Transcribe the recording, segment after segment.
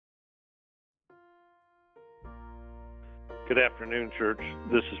Good afternoon, church.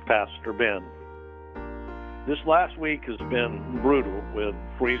 This is Pastor Ben. This last week has been brutal with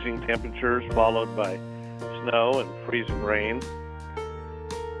freezing temperatures followed by snow and freezing rain.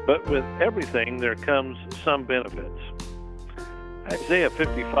 But with everything, there comes some benefits. Isaiah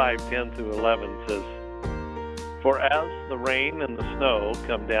 55:10-11 says, "For as the rain and the snow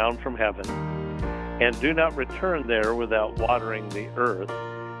come down from heaven, and do not return there without watering the earth,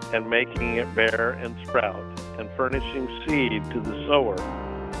 and making it bear and sprout, and furnishing seed to the sower,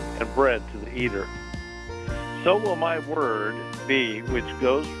 and bread to the eater, so will my word be which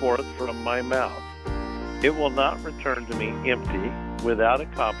goes forth from my mouth. It will not return to me empty, without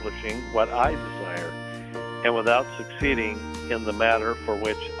accomplishing what I desire, and without succeeding in the matter for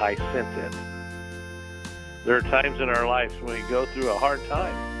which I sent it." There are times in our lives when we go through a hard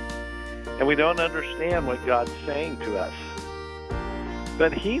time, and we don't understand what God's saying to us.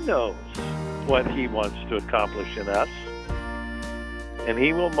 But He knows what He wants to accomplish in us, and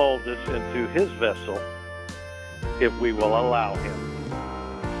He will mold us into His vessel if we will allow Him.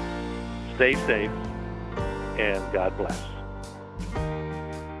 Stay safe, and God bless.